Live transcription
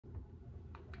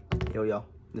Yo,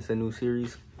 this is a new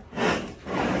series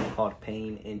called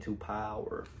Pain into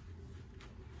Power.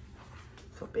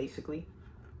 So basically,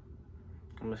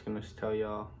 I'm just gonna tell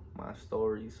y'all my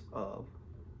stories of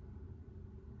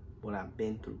what I've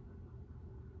been through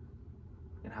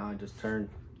and how I just turned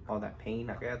all that pain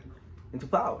I got into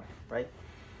power, right?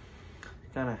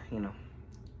 Kinda,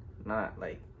 not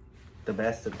like the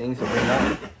best of things to bring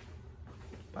up,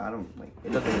 but I don't like,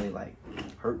 it doesn't really like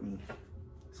hurt me.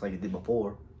 It's like it did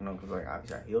before, because like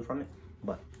obviously I healed from it,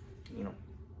 but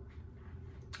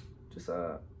just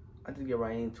I just get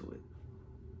right into it.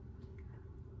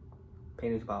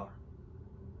 Pain into power.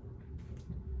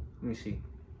 Let me see.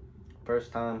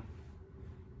 First time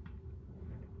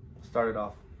started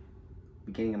off,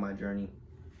 beginning of my journey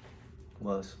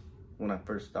was when I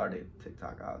first started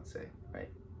TikTok, I would say, right?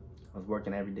 I was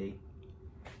working every day,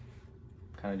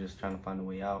 kind of just trying to find a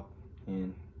way out,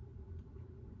 and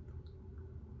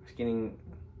it's getting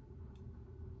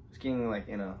like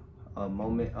in a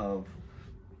moment of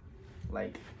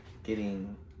like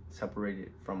getting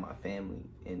separated from my family,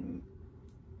 and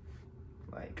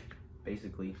like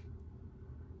basically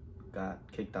got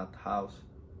kicked out the house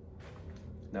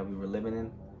that we were living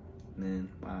in. And then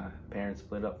my parents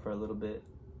split up for a little bit.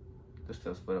 They're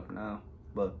still split up now,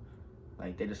 but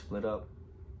like they just split up,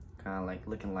 kind of like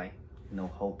looking like no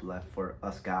hope left for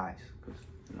us guys, because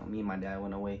me and my dad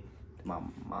went away, my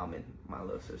mom and my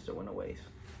little sister went away,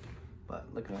 but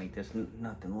looking like there's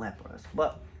nothing left for us.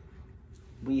 But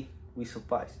we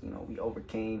sufficed, we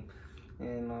overcame,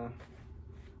 and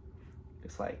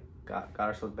it's like got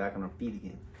ourselves back on our feet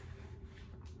again.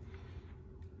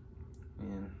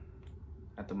 And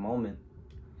at the moment,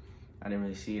 I didn't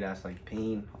really see it as like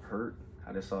pain or hurt.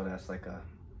 I just saw it as like a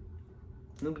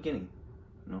new beginning,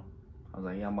 I was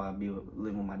like, yeah, I'm about to be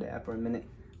living with my dad for a minute.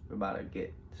 We're about to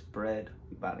get spread.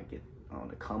 We about to get on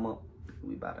the come up.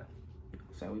 We about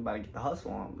to get the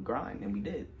hustle on, the grind, and we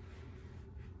did.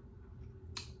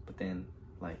 But then,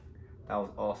 like, that was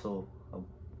also a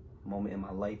moment in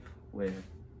my life where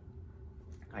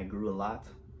I grew a lot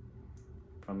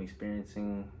from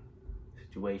experiencing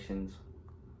situations,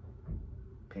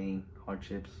 pain,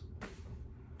 hardships.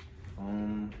 I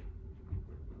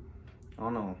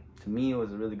don't know. To me, it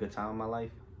was a really good time in my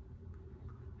life.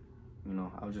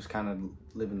 I was just kind of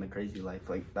living the crazy life.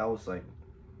 Like, that was like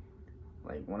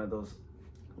one of those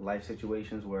life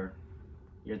situations where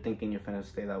you're thinking you're finna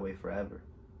stay that way forever.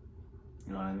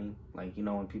 You know what I mean? Like,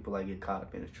 when people like get caught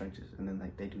up in the trenches and then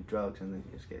like they do drugs and then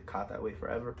just get caught that way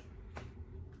forever.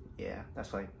 Yeah,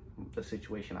 that's like the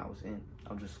situation I was in.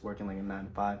 I was just working like a 9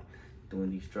 to 5, doing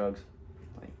these drugs.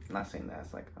 Like, not saying that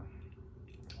it's like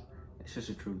it's just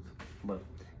the truth, but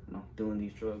doing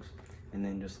these drugs and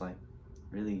then just like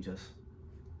really just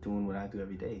doing what I do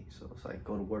every day. So it's like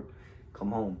go to work,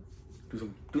 come home,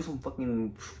 do some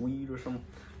fucking weed or something,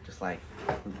 just like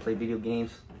play video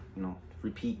games,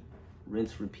 repeat,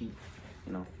 rinse, repeat,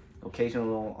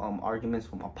 occasional arguments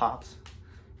with my pops,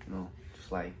 just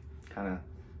like kind of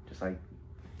just like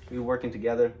we were working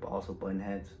together but also butting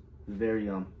heads. It was very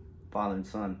father and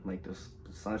son, like the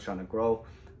son's trying to grow,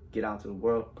 get out into the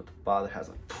world, but the father has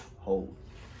a hold,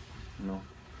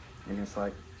 and it's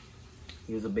like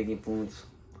he was a big influence,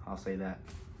 I'll say that.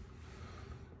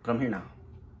 But I'm here now.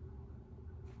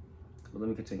 But let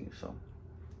me continue. So,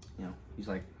 he's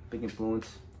like big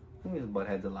influence. He just butt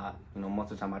heads a lot.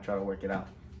 Most of the time I try to work it out.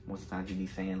 Most of the time he be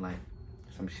saying like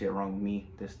some shit wrong with me,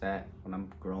 this, that, when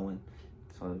I'm growing.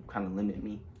 So it kind of limit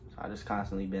me. So I just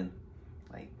constantly been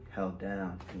like held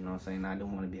down. You know what I'm saying? I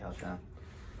don't want to be held down.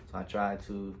 So I try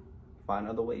to find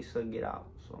other ways to get out.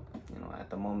 So, at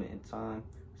the moment in time,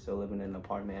 still living in an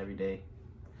apartment every day,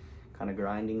 kind of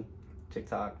grinding.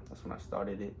 TikTok, that's when I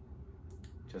started it.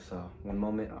 Just one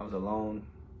moment I was alone,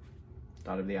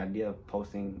 thought of the idea of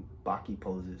posting Baki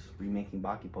poses, remaking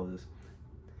Baki poses.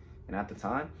 And at the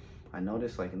time, I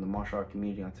noticed like in the martial art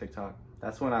community on TikTok,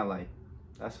 that's when I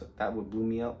that would blew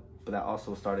me up. But that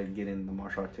also started getting the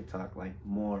martial art TikTok like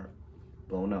more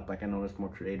blown up. Like I noticed more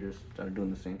creators started doing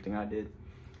the same thing I did.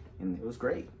 And it was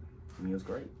great. It was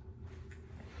great.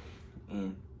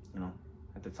 And,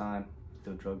 at the time,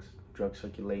 still drugs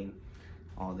circulating,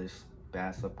 all this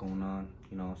bad stuff going on.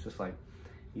 It's just like,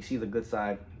 you see the good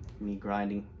side, me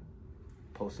grinding,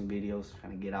 posting videos,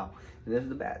 trying to get out. And there's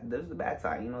the bad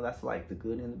side, that's like the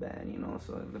good and the bad,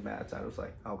 So the bad side was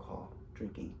like alcohol,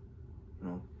 drinking,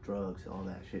 drugs, all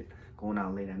that shit. Going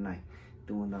out late at night,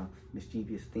 doing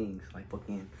mischievous things, like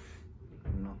fucking,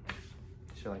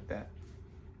 shit like that.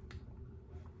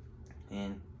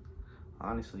 And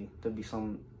honestly, there'd be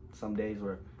some days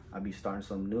where I'd be starting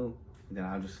something new, and then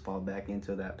I'll just fall back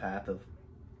into that path of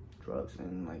drugs,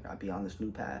 and like I'd be on this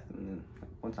new path. And then like,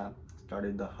 one time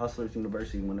started the Hustlers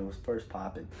University when it was first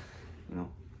popping. You know,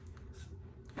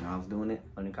 I was doing it,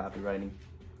 learning copywriting.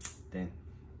 Then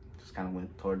just kind of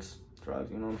went towards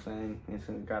drugs. You know what I'm saying?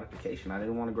 Instant gratification. I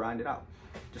didn't want to grind it out.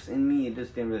 Just in me, it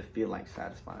just didn't really feel like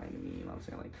satisfying to me. You know what I'm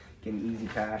saying? Like getting easy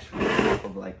cash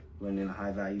of like learning a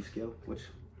high value skill, which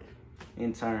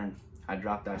in turn I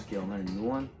dropped that skill and learned a new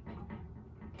one.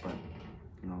 But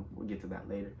you know, we'll get to that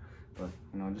later. But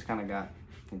you know, I just kind of got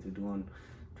into doing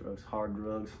drugs, hard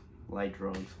drugs, light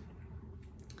drugs,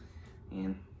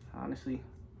 and honestly,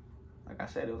 like I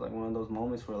said, it was like one of those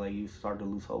moments where like you start to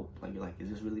lose hope. Like you're like, is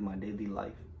this really my daily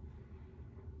life?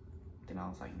 Then I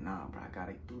was like, nah, bro, I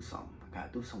gotta do something. I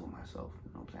gotta do something with myself.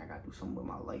 You know what I'm saying? I gotta do something with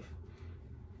my life.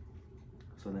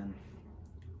 So then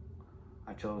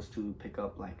I chose to pick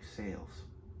up like sales,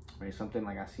 right? Something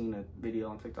like I seen a video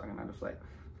on TikTok and I just like,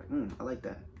 I like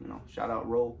that. You know, shout out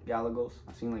Ro Galagos.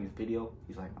 I seen like his video.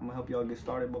 He's like, I'm gonna help y'all get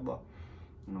started, blah, blah.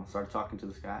 You know, started talking to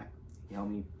this guy. He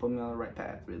helped me, put me on the right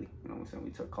path, really. You know what I'm saying? We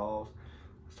took calls,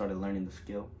 started learning the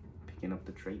skill, picking up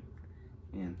the trait.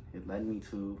 And it led me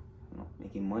to, you know,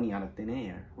 making money out of thin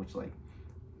air, which like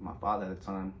my father at the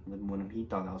time, when he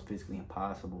thought that was physically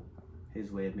impossible.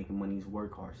 His way of making money is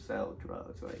work hard, sell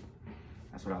drugs. Like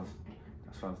that's what I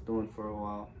was doing for a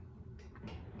while.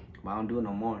 But I don't do it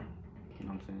no more. You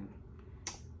know what I'm saying?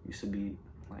 Used to be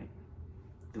like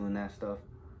doing that stuff.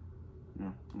 You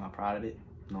know, am I proud of it?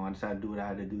 No, I just had to do what I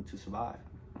had to do to survive.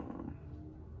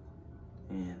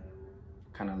 And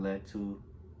kind of led to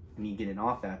me getting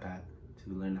off that path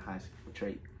to learn the high skill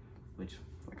trait, which,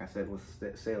 like I said, was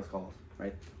sales calls,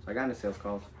 right? So I got into sales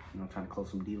calls, you know, trying to close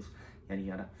some deals, yada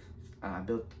yada.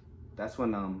 That's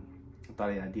when I thought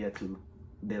of the idea to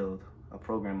build a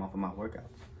program off of my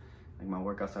workouts. Like my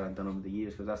workouts that I've done over the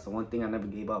years, because that's the one thing I never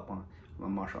gave up on, my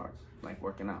martial arts. Like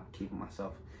working out, keeping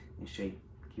myself in shape,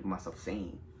 keeping myself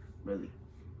sane, really.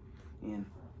 And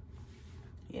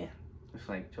yeah, just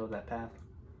like chose that path.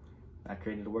 I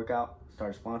created a workout,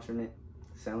 started sponsoring it,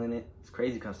 selling it. It's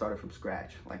crazy because I started from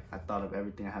scratch. Like I thought of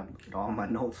everything. I have all my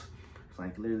notes. It's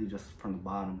like literally just from the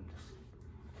bottom.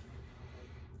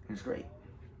 It's great.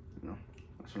 You know,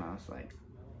 that's when I was like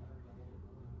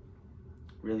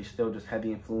really still just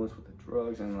heavy influence with the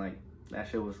drugs, and like that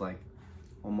shit was like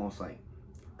almost like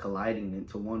colliding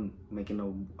into one, making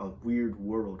a weird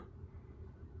world.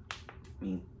 I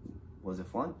mean, was it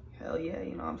fun? Hell yeah,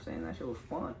 you know what I'm saying? That shit was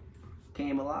fun. Can't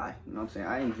even lie, you know what I'm saying?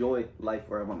 I enjoy life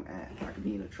wherever I'm at. I could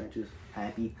be in the trenches,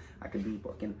 happy. I could be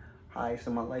fucking highest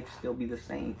in my life, still be the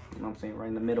same. You know what I'm saying? Right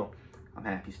in the middle, I'm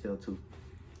happy still too.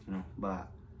 You know, but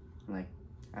like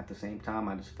at the same time,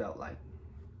 I just felt like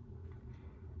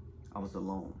I was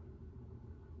alone.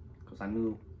 Cause I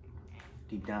knew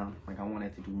deep down, like I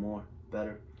wanted to do more,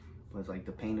 better. But it's like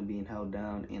the pain of being held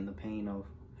down and the pain of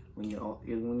when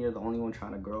you're the only one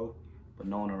trying to grow, but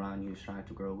no one around you is trying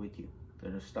to grow with you.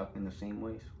 They're just stuck in the same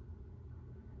ways.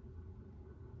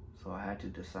 So I had to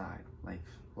decide, like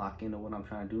lock into what I'm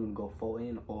trying to do and go full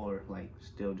in, or like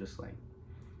still just like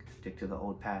stick to the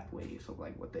old pathways of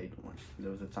like what they're doing.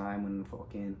 There was a time when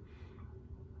fucking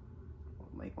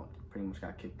like pretty much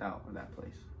got kicked out of that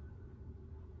place.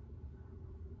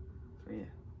 So yeah,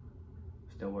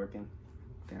 still working.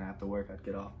 Then after work I'd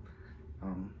get off,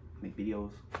 make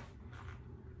videos,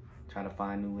 try to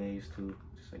find new ways to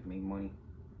just like make money.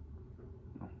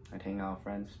 You know, I'd hang out with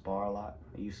friends, spar a lot.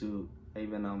 I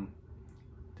even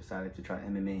decided to try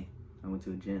MMA. I went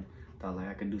to a gym, thought like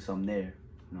I could do something there.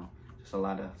 You know, just a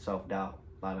lot of self-doubt,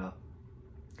 a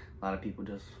lot of people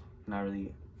just not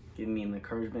really giving me an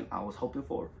encouragement I was hoping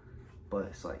for. But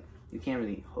it's like you can't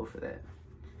really hope for that.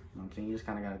 You know what I'm saying? You just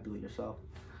kind of gotta do it yourself.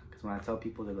 Because when I tell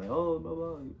people, they're like, oh, blah,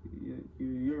 blah,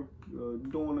 you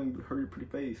don't want to hurt your pretty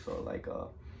face. So like,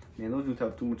 man, those dudes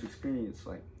have too much experience.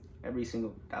 Like every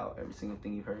single doubt, every single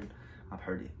thing you've heard, I've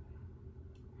heard it.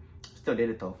 Still did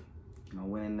it though. You know,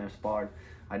 went in there, sparred.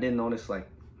 I did notice like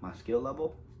my skill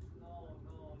level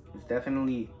is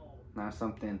definitely not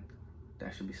something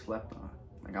that should be slept on.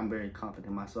 Like I'm very confident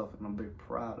in myself and I'm very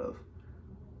proud of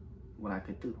what I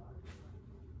could do.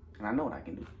 And I know what I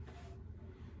can do.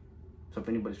 So if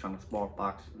anybody's trying to spar,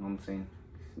 box, you know what I'm saying,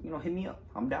 you know, hit me up.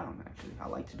 I'm down, actually. I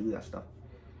like to do that stuff.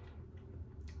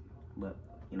 But,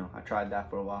 you know, I tried that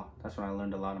for a while. That's when I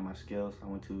learned a lot of my skills. I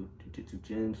went to jiu-jitsu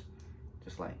gyms.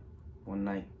 Just like one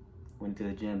night, went to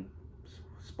the gym,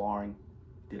 sparring,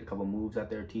 did a couple moves that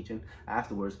they were teaching.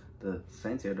 Afterwards, the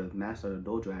sensei, the master of the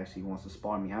dojo actually wants to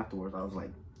spar me afterwards. I was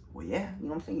like, well, yeah, you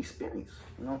know what I'm saying, experience,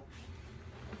 you know.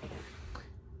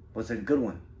 Was it a good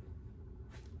one?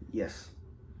 Yes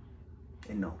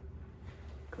and no.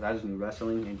 because I just knew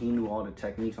wrestling, and he knew all the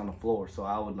techniques on the floor. So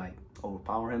I would like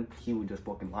overpower him. He would just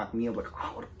fucking lock me up like,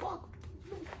 oh, what the fuck,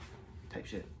 type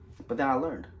shit. But then I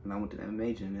learned, and I went to the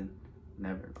MMA gym, and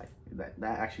never like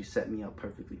that actually set me up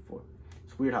perfectly for it.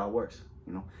 It's weird how it works,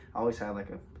 you know. I always had like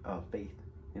a faith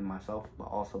in myself, but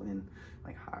also in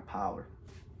like higher power.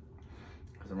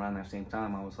 Because around that same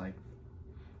time, I was like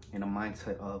in a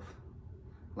mindset of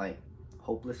like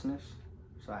hopelessness.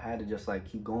 So I had to just like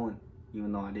keep going,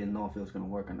 even though I didn't know if it was gonna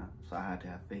work or not. So I had to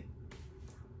have faith.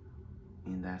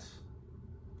 And that's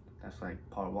like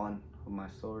part 1 of my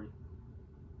story.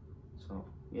 So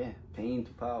yeah, Pain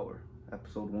to Power,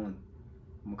 episode 1.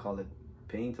 I'm gonna call it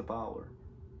Pain to Power.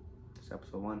 It's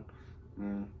episode 1.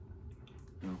 You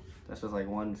know, that's just like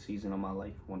one season of my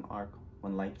life, one arc,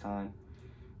 one lifetime.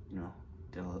 You know,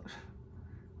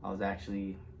 I was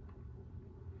actually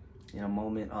in a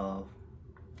moment of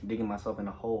digging myself in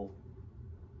a hole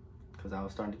because I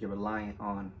was starting to get reliant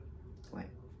on like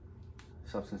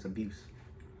substance abuse.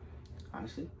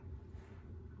 Honestly,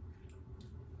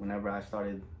 whenever I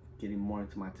started getting more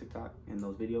into my TikTok and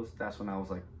those videos, that's when I was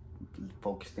like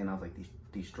focused in. I was like,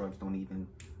 these drugs don't even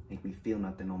make me feel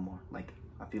nothing no more. Like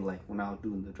I feel like when I was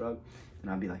doing the drug,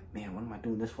 and I'd be like, man, what am I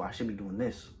doing this for? I should be doing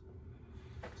this.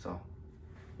 So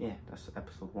yeah, that's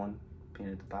episode 1,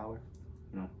 Pain to Power.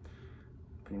 You know,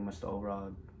 pretty much the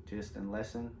overall gist and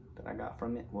lesson that I got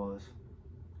from it was,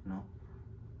 you know,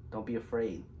 don't be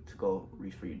afraid to go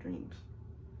reach for your dreams.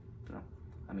 You know,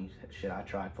 I mean, shit, I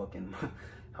tried fucking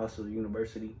Hustle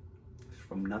University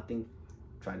from nothing.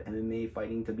 Tried MMA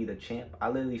fighting to be the champ. I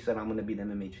literally said I'm gonna be the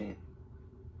MMA champ,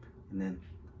 and then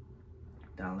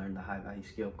I learned the high value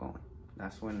skill going.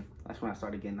 That's when I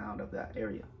started getting out of that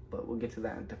area. But we'll get to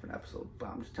that in a different episode. But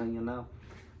I'm just telling you now,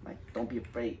 like, don't be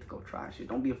afraid to go try shit.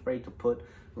 Don't be afraid to put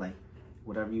like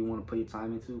whatever you want to put your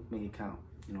time into, make it count.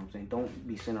 You know what I'm saying? Don't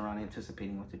be sitting around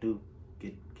anticipating what to do.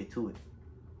 Get to it.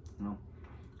 You know,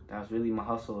 that was really my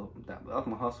hustle. That was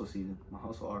my hustle season, my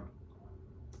hustle arc.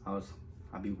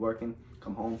 I'd be working,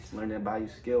 come home, learn that value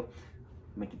skill,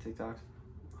 making TikToks,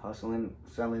 hustling,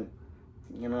 selling.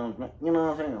 You know what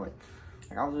I'm saying? Like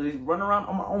I was just running around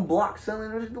on my own block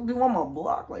selling. Just do on my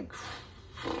block, like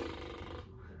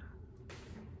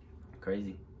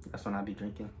crazy. That's when I'd be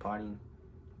drinking, partying,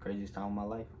 craziest time of my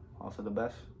life. Also the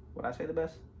best. Would I say the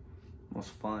best?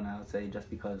 Most fun, I would say, just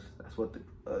because that's what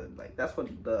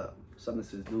the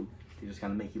substances do. They just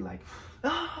kind of make you like,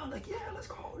 like, yeah, let's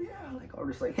go, yeah, like, or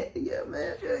just like, hey, yeah,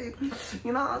 man, yeah,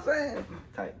 you know what I'm saying?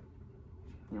 Type,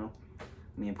 you know.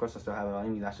 I mean, of course, I still have it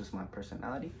in me. That's just my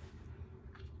personality.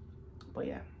 But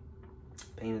yeah,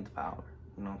 Pain to Power.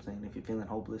 You know what I'm saying? If you're feeling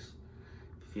hopeless,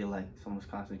 if you feel like someone's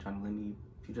constantly trying to limit you,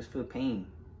 if you just feel pain,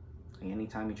 like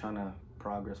anytime you're trying to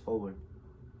progress forward,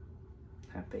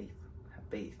 have faith. Have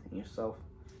faith in yourself.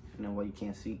 You know what you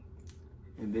can't see.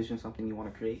 Envision something you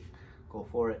want to create. Go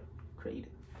for it. Create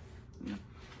it. You know,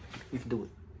 you can do it.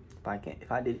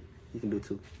 If I did it, you can do it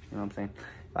too. You know what I'm saying?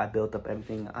 If I built up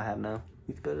everything I have now,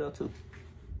 you can build it up too.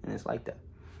 And it's like that.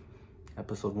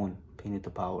 Episode 1, Pain to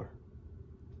Power.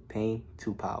 Pain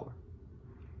to Power.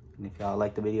 And if y'all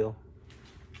like the video,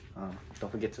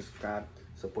 don't forget to subscribe.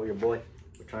 Support your boy.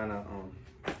 We're trying to,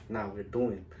 we're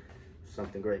doing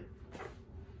something great.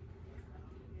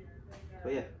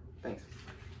 But yeah, thanks.